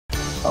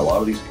A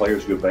lot of these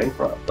players go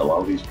bankrupt. A lot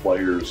of these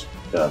players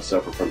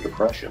suffer from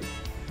depression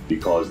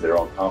because they're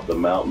on top of the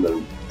mountain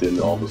and then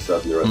all of a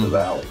sudden they're in the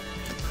valley.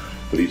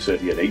 But he said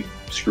he had 8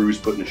 screws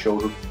put in his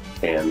shoulder,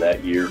 and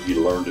that year he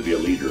learned to be a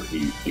leader.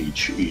 He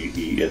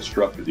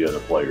instructed the other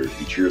players.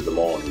 He cheered them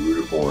on. He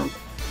rooted for them.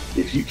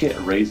 If you can't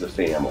raise a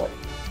family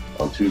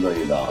on $2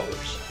 million,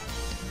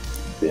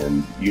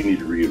 then you need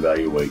to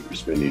reevaluate your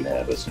spending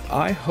habits.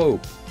 I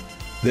hope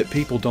that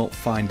people don't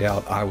find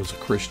out I was a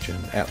Christian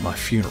at my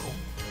funeral.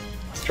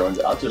 I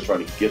was just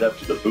trying to get up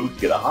to the booth,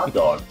 get a hot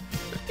dog,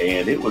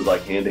 and it was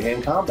like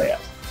hand-to-hand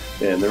combat.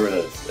 And they're in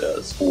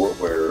a sport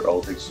where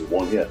all it takes is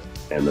one hit,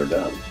 and they're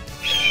done.